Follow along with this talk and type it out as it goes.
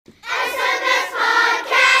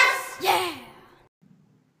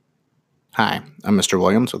Hi, I'm Mr.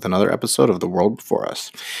 Williams with another episode of The World Before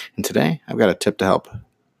Us, and today I've got a tip to help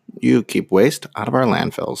you keep waste out of our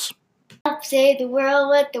landfills. Help save the world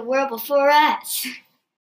with the world before us.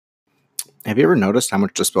 Have you ever noticed how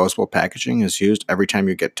much disposable packaging is used every time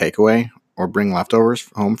you get takeaway or bring leftovers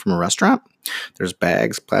home from a restaurant? There's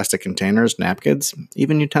bags, plastic containers, napkins,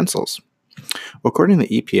 even utensils. According to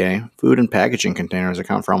the EPA, food and packaging containers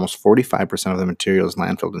account for almost 45% of the materials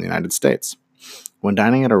landfilled in the United States. When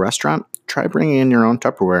dining at a restaurant, try bringing in your own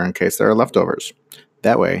Tupperware in case there are leftovers.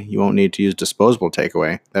 That way, you won't need to use disposable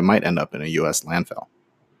takeaway that might end up in a U.S. landfill.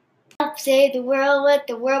 Help save the world with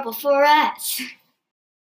the world before us.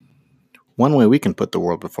 One way we can put the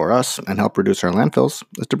world before us and help reduce our landfills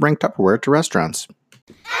is to bring Tupperware to restaurants.